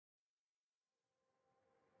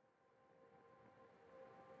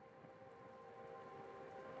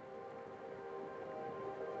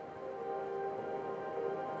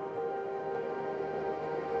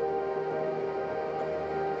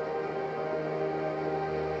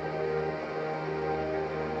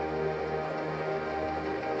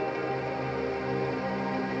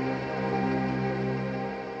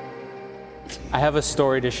I have a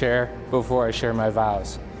story to share before I share my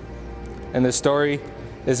vows. And the story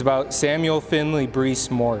is about Samuel Finley Brees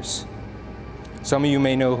Morse. Some of you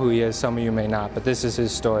may know who he is, some of you may not, but this is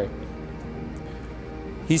his story.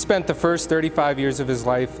 He spent the first 35 years of his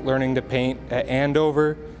life learning to paint at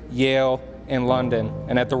Andover, Yale, and London,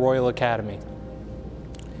 and at the Royal Academy.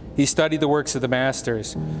 He studied the works of the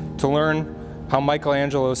masters to learn how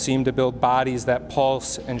Michelangelo seemed to build bodies that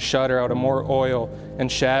pulse and shudder out of more oil and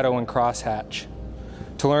shadow and crosshatch,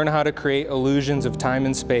 to learn how to create illusions of time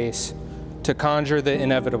and space, to conjure the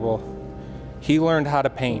inevitable. He learned how to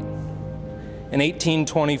paint. In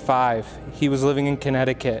 1825, he was living in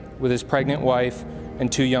Connecticut with his pregnant wife and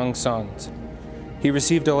 2 young sons. He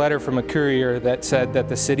received a letter from a courier that said that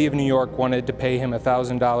the city of New York wanted to pay him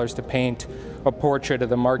 $1,000 to paint a portrait of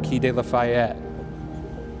the Marquis de Lafayette.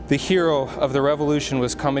 The hero of the Revolution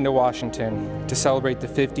was coming to Washington to celebrate the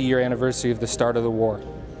 50-year anniversary of the start of the war,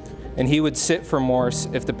 and he would sit for Morse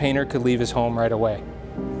if the painter could leave his home right away.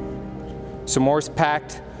 So Morse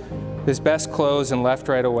packed his best clothes and left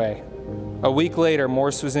right away. A week later,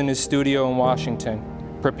 Morse was in his studio in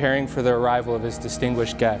Washington, preparing for the arrival of his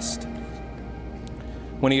distinguished guest,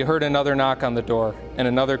 when he heard another knock on the door and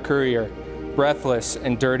another courier, breathless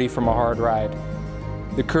and dirty from a hard ride.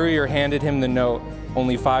 The courier handed him the note,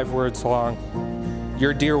 only 5 words long: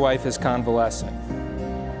 "Your dear wife is convalescent."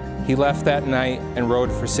 He left that night and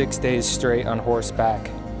rode for 6 days straight on horseback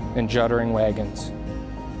in juddering wagons.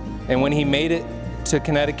 And when he made it to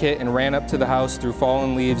Connecticut and ran up to the house through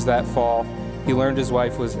fallen leaves that fall, he learned his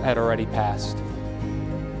wife had already passed.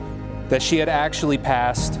 That she had actually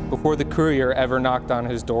passed before the courier ever knocked on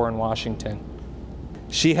his door in Washington.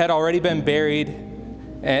 She had already been buried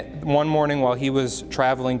one morning while he was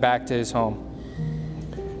traveling back to his home.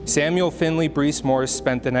 Samuel Finley Brees Morse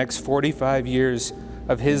spent the next 45 years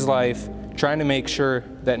of his life trying to make sure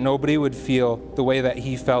that nobody would feel the way that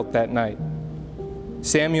he felt that night.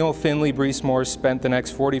 Samuel Finley Brees Morse spent the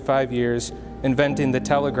next 45 years inventing the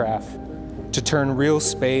telegraph to turn real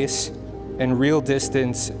space and real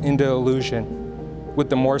distance into illusion with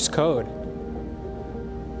the Morse code.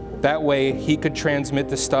 That way he could transmit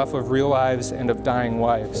the stuff of real lives and of dying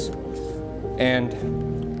wives.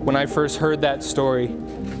 And when I first heard that story,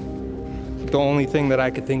 the only thing that I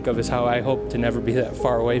could think of is how I hope to never be that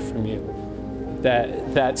far away from you,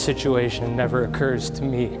 that situation never occurs to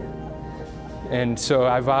me. And so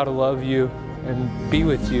I vow to love you and be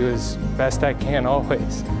with you as best I can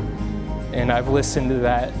always. And I've listened to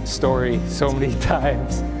that story so many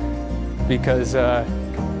times because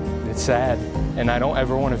it's sad, and I don't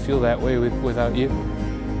ever want to feel that way without you.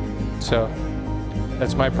 So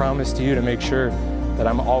that's my promise to you, to make sure that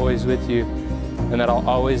I'm always with you, and that I'll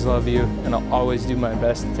always love you, and I'll always do my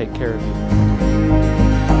best to take care of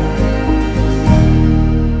you.